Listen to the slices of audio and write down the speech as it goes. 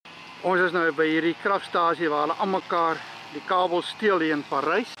Ons is nou by hierdie kragstasie waar hulle almekaar die kabel steel hier in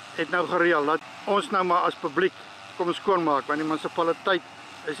Parys. Het nou gereël dat ons nou maar as publiek kom skoonmaak, want die munisipaliteit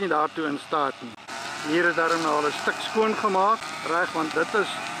is nie daartoe in staat nie. Hier is daarom nou al 'n stuk skoon gemaak, reg, want dit is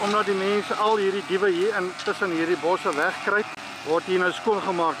omdat die mense al hierdie diewe hier in tussen hierdie bosse wegkruip, word hier nou skoon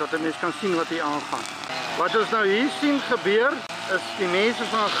gemaak dat 'n mens kan sien wat hier aangaan. Wat ons nou hier sien gebeur is die mense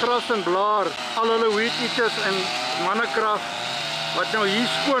van Gras en Blaar, al hulle weed eaters en mannekrag wat nou hier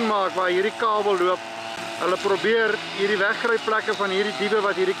skoonmaak waar hierdie kabel loop. Hulle probeer hierdie wegkruipplekke van hierdie diewe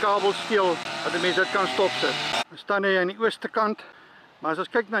wat hierdie kabel steel, dat die mense dit kan stopsit. Ons staan hier aan die ooste kant, maar as ons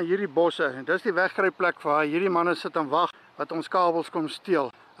kyk na hierdie bosse, en dis die wegkruipplek waar hierdie manne sit en wag wat ons kabels kom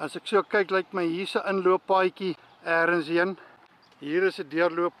steel. As ek so kyk, lyk my hier's 'n inlooppaadjie ergens heen. Hier is 'n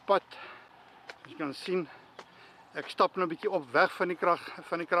deurlooppad. Jy kan sien, ek stap nou 'n bietjie op weg van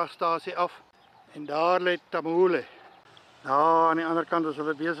die kragstasie af en daar lê Tamuhule. Daar aan die ander kant is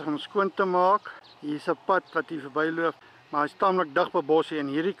hulle besig om skoon te maak. Hier's 'n pad wat hier verbyloop, maar hy's taamlik dig bebos hier aan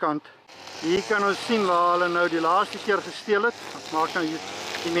hierdie kant. Hier kan ons sien waar hulle nou die laaste keer gesteel het. Maak nou hier,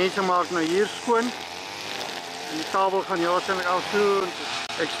 die mense maak nou hier skoon. En die kabel gaan waarskynlik al so.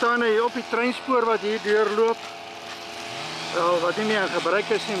 Ek staan nou hier op die treinspoor wat hier deurloop. Wel, wat nie meer in gebruik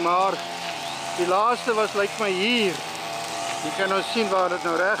is nie, maar die laaste was lyk my hier. Jy kan nou sien waar dit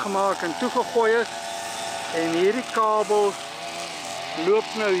nou reggemaak en toegegooi is. En hierdie kabel loop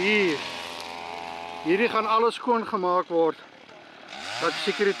nou hier. Hierdie gaan alles skoon gemaak word. Dat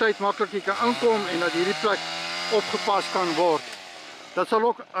sekuriteit maklik hier kan inkom en dat hierdie plek opgepas kan word. Dat sal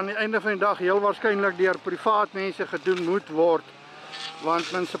ook aan die einde van die dag heel waarskynlik deur privaat mense gedoen moet word.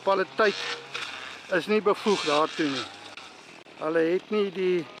 Want munisipaliteit is nie bevoeg daartoe nie. Hulle het nie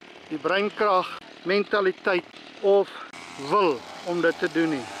die breinkrag, mentaliteit of wil om dit te doen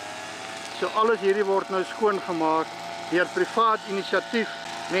nie. So alles hierdie word nou skoon gemaak deur privaat inisiatief,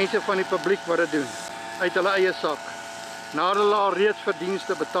 mense van die publiek wat dit doen, uit hulle eie sak, nadat hulle al reeds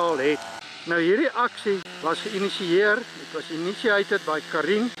verdienste betaal het. Nou hierdie aksie was geïnisieer, it was initiated by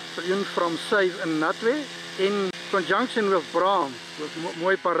Karin from Save in Natwe in conjunction with Bram, with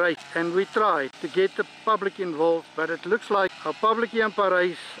Mooi Parys, and we tried to get the public involved, but it looks like our public here in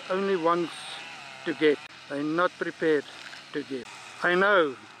Parys only wants to get, they're not prepared to get. I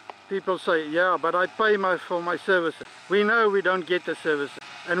know people say, yeah, but I pay for my services. We know we don't get the services,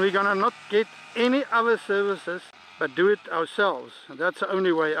 and we're gonna not get any other services, but do it ourselves. And that's the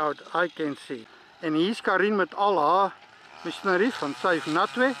only way out I can see. En hier's Karin met al haar missionaries van Save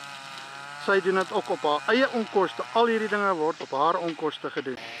Natwe. Sy doen dit ook op haar eie onkoste. Al hierdie dinge word op haar onkoste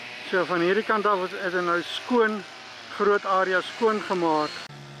gedoen. So van hierdie kant af is dit nou skoon, groot area skoon gemaak.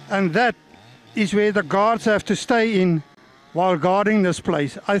 And that is where the guards have to stay in while guarding this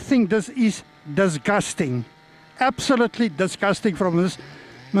place. I think this is disgusting. Absolutely disgusting from this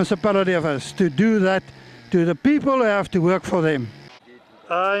municipality of us to do that to the people who have to work for them.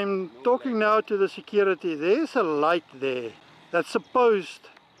 I'm talking now to the security. There's a light there that's supposed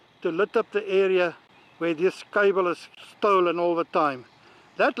to lit up the area where this cable is stolen all the time.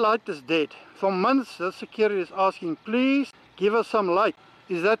 That light is dead. For months the security is asking, please give us some light.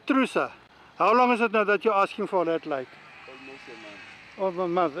 Is that true, sir? How long is it now that you're asking for that light? Almost a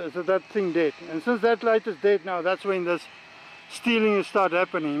month. Is it that thing dead? And since that light is dead now, that's when this stealing start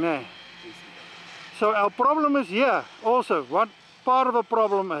happening, eh? So our problem is here also. What part of the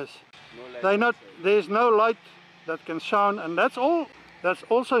problem is there's no light that can shine, and that's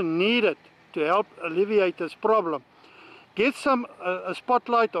also needed to help alleviate this problem. Get some a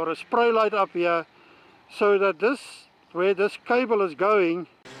spotlight or a spray light up here so that where this cable is going.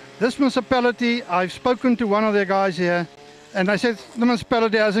 This municipality, I've spoken to one of the guys here, and I said the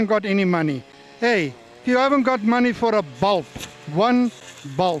municipality hasn't got any money. Hey, if you haven't got money for a bulb, one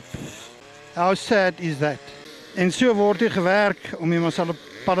bulb, how sad is that? En so word hier gewerk om die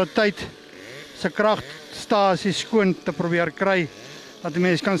munisipaliteit se kragstasie skoon te probeer kry, dat die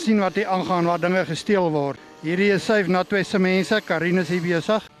mense kan sien wat hier aangaan, waar dinge gesteel word. Hierdie is Save Natwe se mense, Karin is hier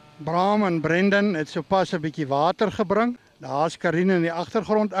besig. Bram en Brendan het sopas 'n bietjie water gebring. Daar's Karin in die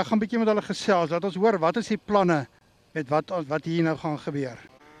agtergrond. Ek gaan 'n bietjie met hulle gesels, dat ons hoor wat is die planne met wat hier nou gaan gebeur.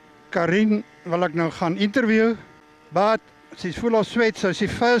 Karin wil ek nou gaan interview, but she's full of sweat, so she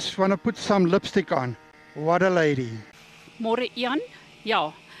first want to put some lipstick on. What a lady. Môre Ian,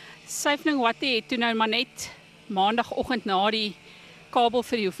 ja, Save Natwe het toe nou maar net maandagoggend na die kabel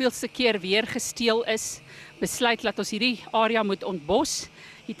vir die hoeveelste keer weer gesteel is, besluit dat ons hierdie area moet ontbos.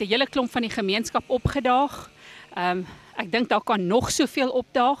 Het 'n hele klomp van die gemeenskap opgedaag. Ek dink daar kan nog soveel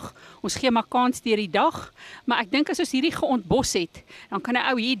opdaag. Ons gee maar kans deur die dag, maar ek dink as ons hierdie geontbos het, dan kan 'n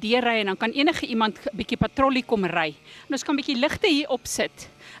ou hier deurry en dan kan enige iemand 'n bietjie patrollie kom ry. En ons kan 'n bietjie ligte hier opsit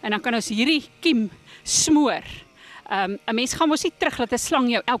en dan kan ons hierdie kiem smoor. 'n Mens gaan mos nie terug dat 'n slang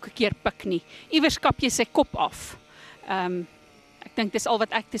jou elke keer pik nie. Iewers kap jy sy kop af. Ek dink dis al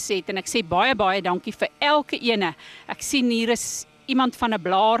wat ek te sê het en ek sê baie dankie vir elke ene. Ek sien hier is iemand van 'n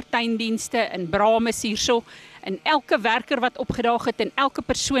blaar tuindienste in Brames hierso en elke werker wat opgedaag het en elke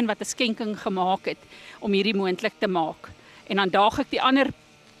persoon wat 'n skenking gemaak het om hierdie moontlik te maak. En dan daag ek die ander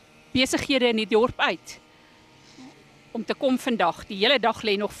besighede in die dorp uit om te kom vandag. Die hele dag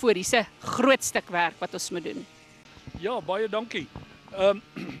lê nog voor. Hier's 'n groot stuk werk wat ons moet doen. Ja, baie dankie.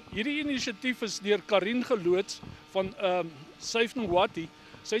 Hierdie inisiatief is deur Karin geloods van Syfnowati.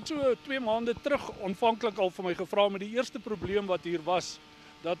 Sy het so 2 maande terug aanvanklik al vir my gevra met die eerste probleem wat hier was,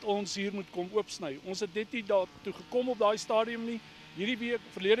 dat ons hier moet kom oopsny. Ons het net nie daartoe gekom op daai stadium nie. Hierdie week,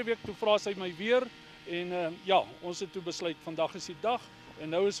 verlede week toe vra sy my weer en ja, ons het toe besluit vandag is die dag en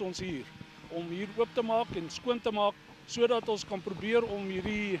nou is ons hier om hier oop te maak en skoon te maak sodat ons kan probeer om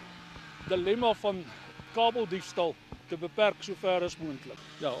hierdie dilemma van kabeldiefstal te beperk so ver as moontlik.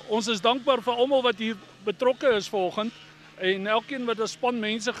 Ja, ons is dankbaar vir almal wat hier betrokke is vanoggend en elkeen wat 'n span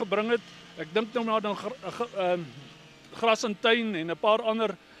mense gebring het. Ek dink nou maar dan Gras en Tuin en 'n paar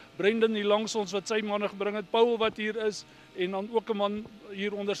ander, Brendan hier langs ons wat sy manne gebring het, Paul wat hier is en dan ook 'n man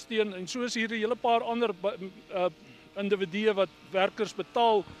hier ondersteun en so is hier 'n hele paar ander individue wat werkers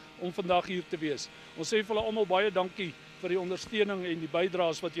betaal om vandag hier te wees. Ons sê vir hulle almal baie dankie vir die ondersteuning en die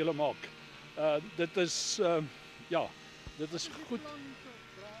bydraes wat julle maak. Dit is ja, dit is goed.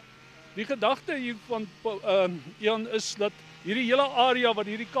 Die gedagte hier van Ian is dat hierdie hele area wat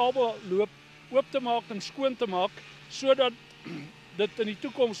hierdie kabel loop oop te maak en skoon te maak sodat dit in die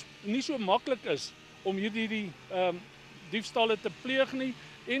toekoms nie so maklik is om hierdie diefstalle te pleeg nie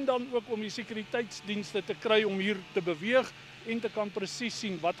en dan ook om die sekuriteitsdienste te kry om hier te beweeg en te kan presies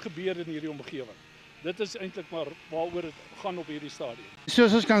sien wat gebeur in hierdie omgewing. Dit is eintlik maar waaroor dit gaan op hierdie stadium.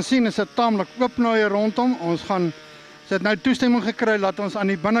 Soos ons kan sien is dit taamlik oop nou hier rondom. Ons het nou toestemming gekry dat ons aan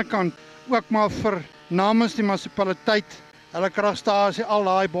die binnekant ook maar vir namens die munisipaliteit, hulle kragstasie, al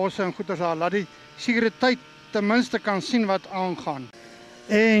daai bosse en goeders daar, laat die sekuriteit ten minste kan sien wat aangaan.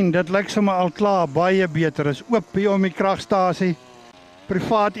 En dit lyk sommer al klaar baie beter. Is oop hier om die kragstasie.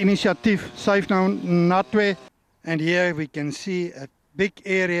 Privaat inisiatief, Syfnowati. And here we can see a big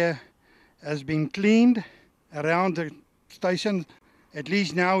area has been cleaned around the station. At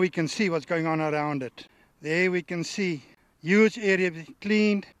least now we can see what's going on around it. There we can see huge area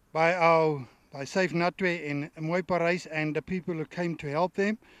cleaned by Syfnowati in Parys and the people who came to help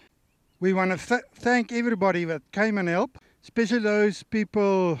them. We want to thank everybody that came and helped, especially those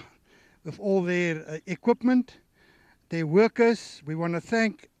people with all their equipment, their workers. We want to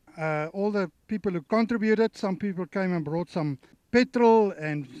thank all the people who contributed. Some people came and brought some petrol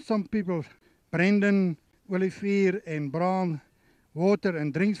and some people, Brendan, Olivier and Bram, water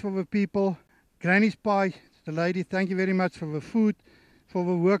and drinks for the people. Granny's Pie, the lady, thank you very much for the food, for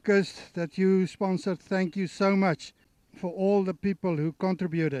the workers that you sponsored. Thank you so much for all the people who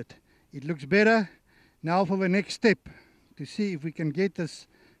contributed. It looks better. Now for the next step, to see if we can get this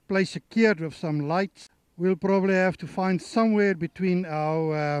place secured with some lights. We'll probably have to find somewhere between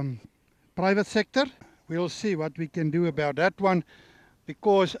our private sector. We'll see what we can do about that one,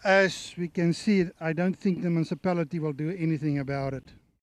 because as we can see, I don't think the municipality will do anything about it.